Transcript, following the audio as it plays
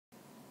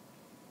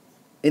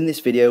In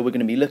this video we're going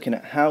to be looking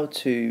at how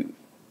to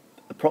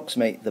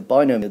approximate the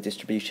binomial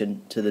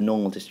distribution to the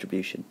normal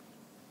distribution.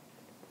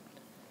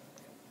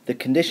 The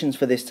conditions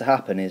for this to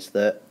happen is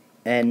that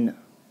n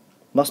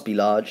must be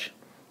large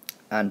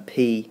and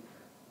p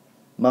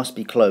must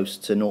be close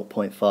to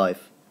 0.5.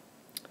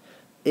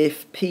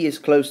 If p is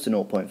close to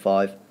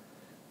 0.5,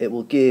 it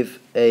will give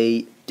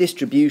a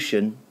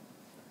distribution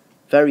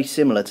very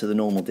similar to the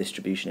normal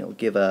distribution. It will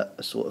give a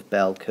sort of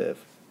bell curve.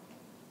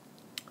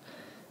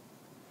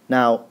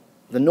 Now,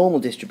 the normal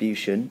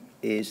distribution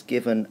is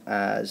given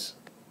as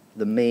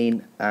the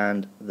mean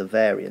and the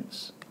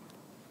variance.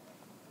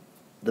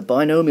 The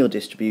binomial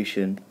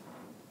distribution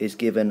is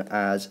given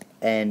as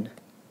n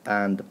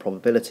and the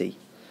probability.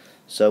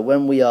 So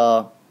when we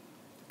are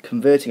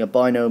converting a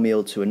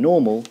binomial to a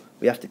normal,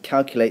 we have to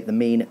calculate the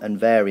mean and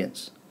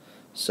variance.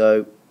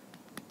 So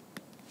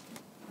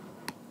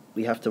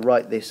we have to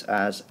write this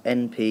as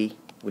np,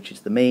 which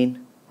is the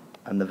mean,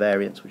 and the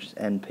variance, which is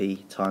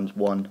np times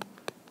 1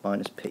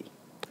 minus p.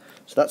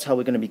 So that's how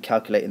we're going to be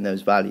calculating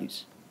those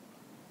values.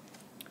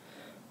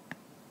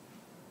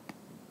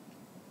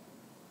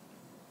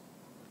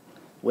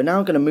 We're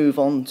now going to move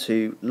on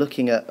to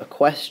looking at a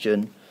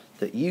question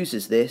that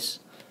uses this,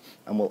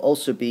 and we'll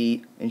also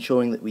be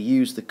ensuring that we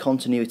use the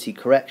continuity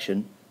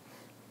correction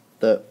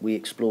that we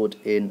explored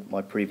in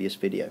my previous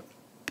video.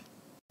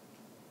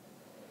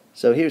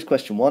 So here's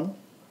question 1.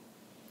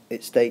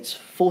 It states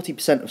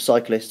 40% of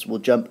cyclists will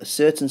jump a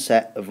certain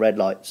set of red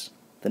lights.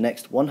 The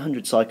next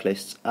 100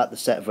 cyclists at the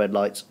set of red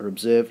lights are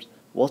observed.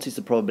 What is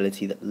the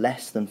probability that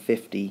less than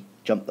 50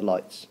 jump the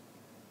lights?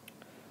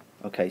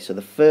 Okay, so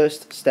the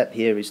first step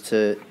here is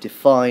to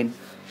define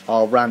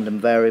our random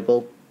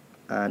variable,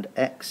 and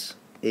x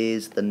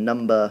is the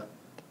number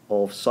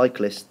of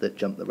cyclists that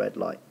jump the red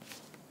light.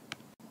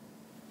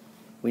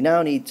 We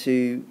now need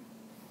to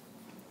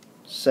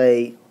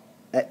say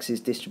x's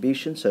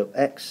distribution, so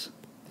x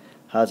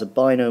has a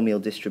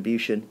binomial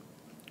distribution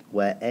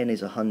where n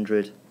is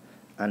 100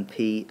 and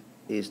p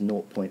is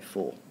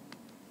 0.4.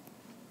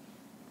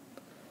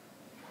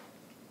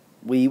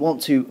 We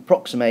want to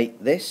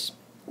approximate this,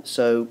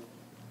 so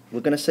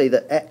we're going to say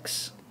that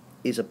x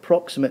is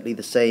approximately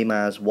the same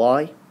as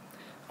y,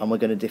 and we're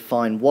going to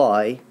define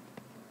y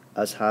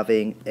as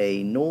having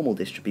a normal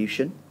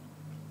distribution,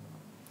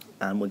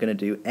 and we're going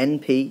to do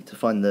np to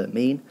find the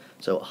mean,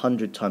 so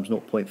 100 times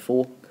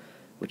 0.4,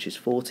 which is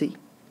 40,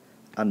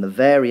 and the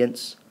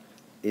variance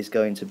is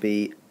going to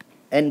be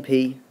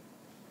np,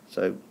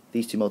 so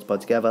these two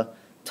multiplied together,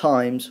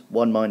 times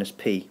 1 minus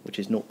p, which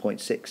is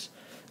 0.6.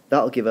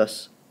 That will give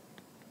us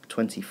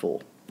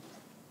 24.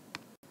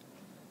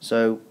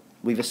 So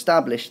we've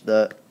established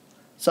that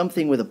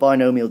something with a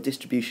binomial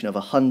distribution of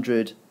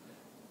 100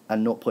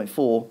 and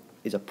 0.4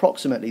 is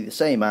approximately the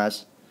same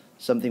as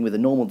something with a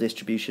normal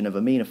distribution of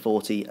a mean of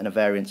 40 and a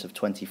variance of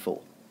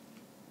 24.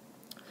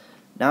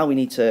 Now we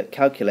need to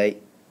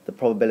calculate the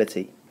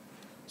probability.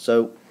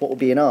 So what we're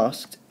being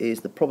asked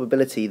is the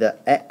probability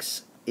that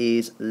x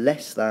is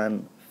less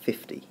than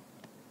 50.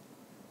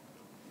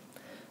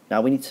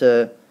 Now we need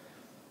to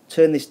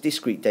turn this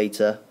discrete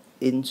data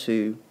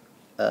into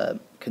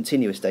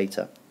continuous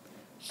data.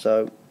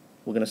 So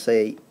we're going to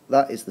say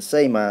that is the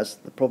same as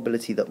the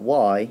probability that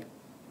y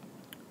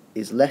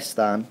is less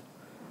than,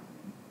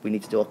 we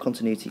need to do our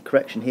continuity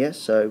correction here,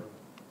 so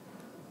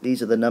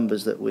these are the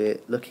numbers that we're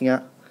looking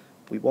at.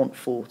 We want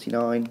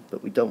 49,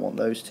 but we don't want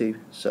those two,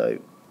 so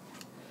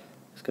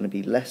it's going to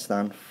be less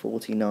than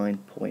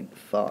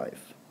 49.5.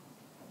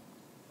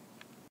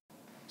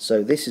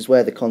 So this is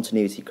where the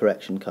continuity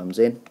correction comes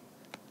in.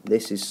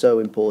 This is so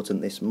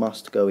important, this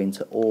must go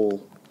into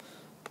all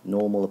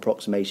normal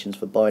approximations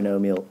for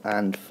binomial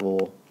and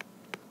for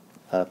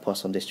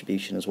Poisson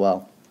distribution as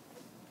well.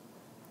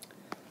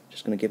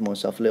 Just going to give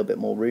myself a little bit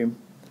more room.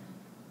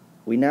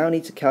 We now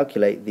need to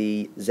calculate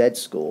the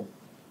z-score.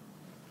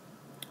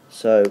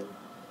 So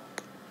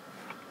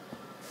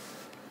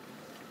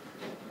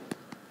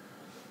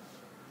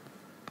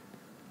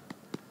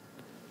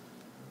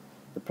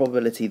the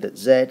probability that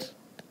z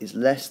is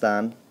less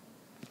than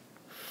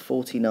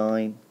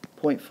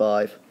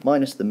 49.5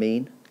 minus the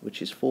mean,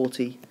 which is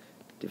 40,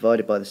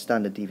 divided by the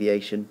standard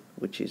deviation,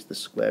 which is the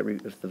square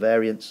root of the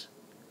variance,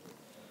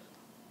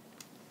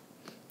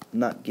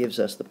 and that gives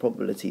us the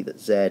probability that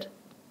z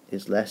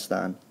is less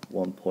than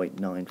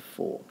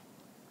 1.94.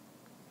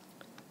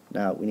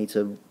 Now we need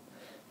to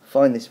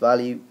find this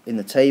value in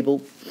the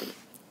table.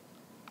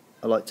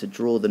 I like to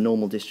draw the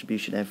normal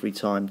distribution every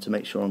time to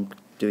make sure I'm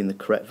doing the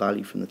correct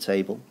value from the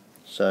table.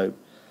 So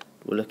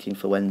we're looking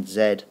for when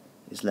z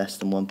is less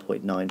than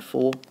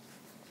 1.94,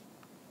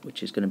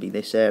 which is going to be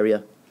this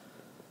area.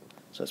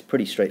 So it's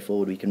pretty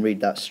straightforward, we can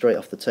read that straight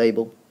off the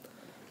table,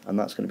 and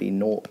that's going to be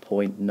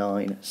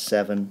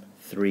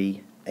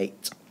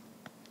 0.9738.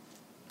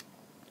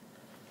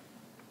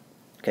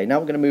 Okay, now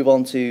we're going to move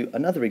on to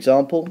another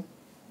example,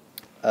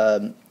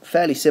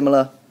 fairly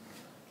similar.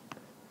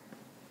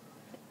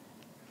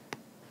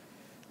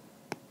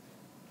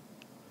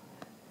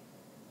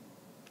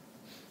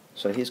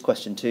 So here's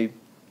question 2.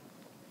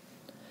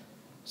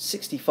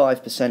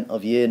 65%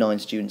 of Year 9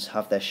 students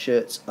have their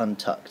shirts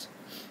untucked.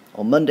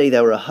 On Monday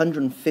there were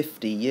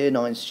 150 Year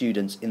 9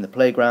 students in the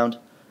playground.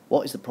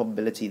 What is the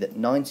probability that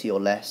 90 or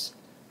less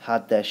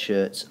had their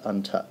shirts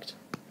untucked?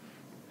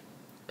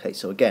 Okay,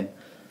 so again,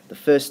 the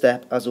first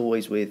step, as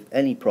always with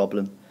any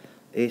problem,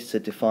 is to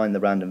define the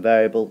random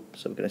variable.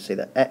 So we're going to say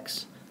that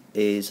x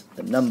is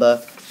the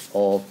number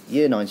of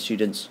Year 9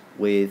 students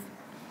with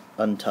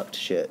untucked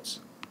shirts.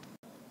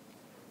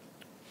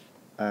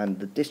 And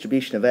the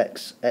distribution of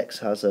x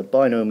has a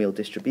binomial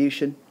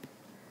distribution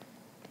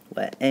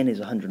where n is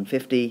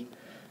 150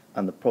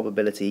 and the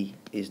probability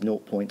is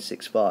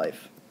 0.65.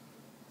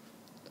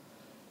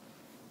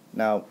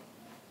 Now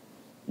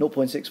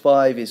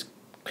 0.65 is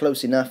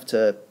close enough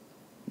to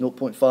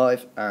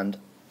 0.5 and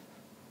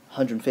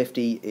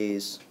 150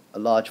 is a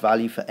large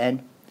value for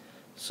n,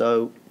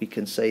 so we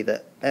can say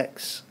that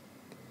x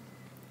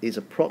is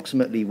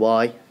approximately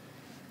y,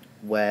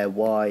 where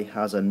y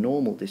has a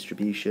normal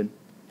distribution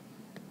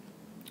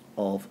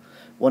of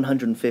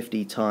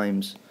 150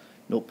 times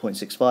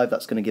 0.65.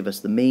 That's going to give us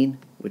the mean,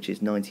 which is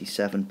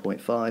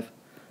 97.5,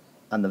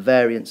 and the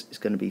variance is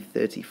going to be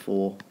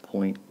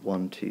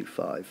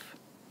 34.125.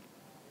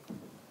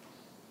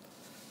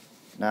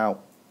 Now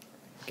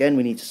again,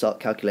 we need to start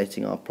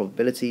calculating our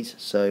probabilities,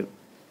 so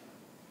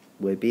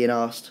we're being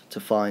asked to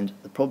find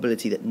the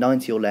probability that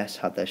 90 or less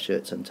had their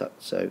shirts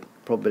untucked. So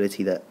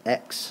probability that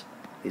x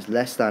is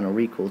less than or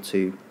equal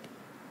to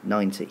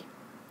 90.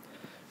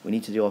 We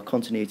need to do our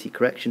continuity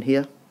correction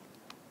here.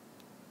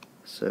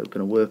 So we're going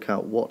to work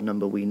out what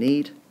number we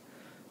need.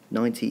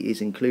 90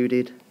 is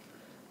included,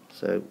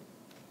 so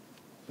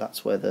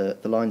that's where the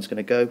line's going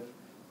to go.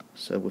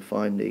 So we're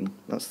finding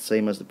that's the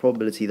same as the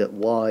probability that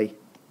y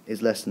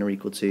is less than or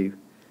equal to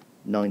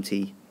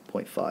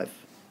 90.5.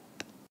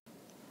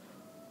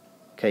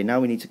 Okay,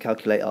 now we need to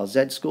calculate our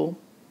z-score.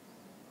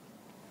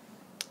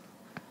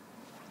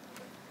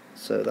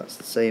 So that's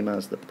the same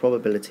as the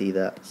probability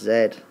that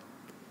z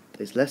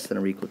is less than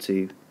or equal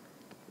to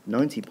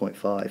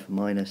 90.5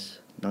 minus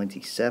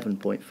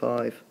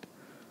 97.5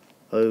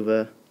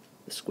 over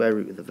the square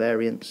root of the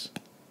variance,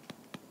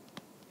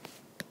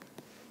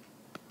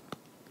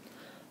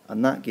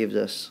 and that gives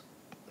us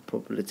the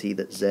probability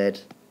that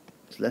z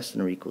is less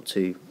than or equal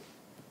to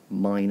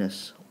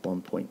minus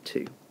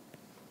 1.2.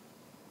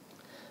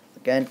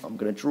 Again, I'm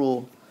going to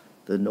draw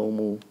the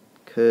normal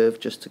curve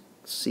just to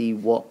see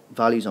what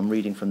values I'm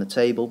reading from the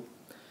table.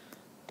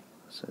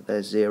 So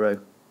there's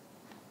 0,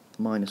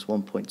 minus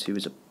 1.2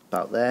 is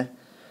about there.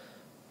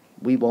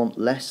 We want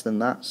less than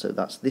that, so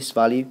that's this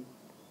value.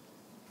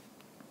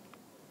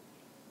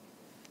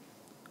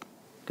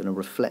 Going to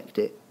reflect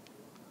it.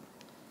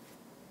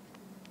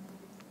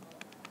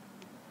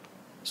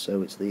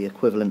 So it's the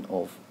equivalent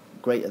of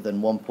greater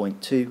than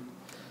 1.2.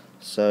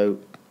 So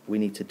we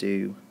need to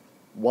do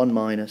 1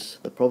 minus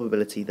the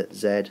probability that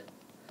z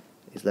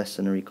is less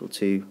than or equal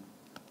to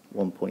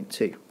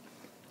 1.2,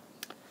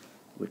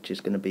 which is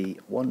going to be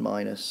 1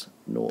 minus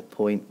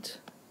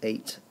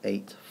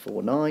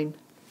 0.8849,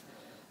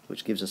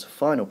 which gives us a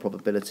final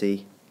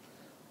probability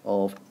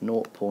of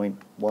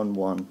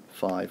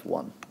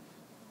 0.1151.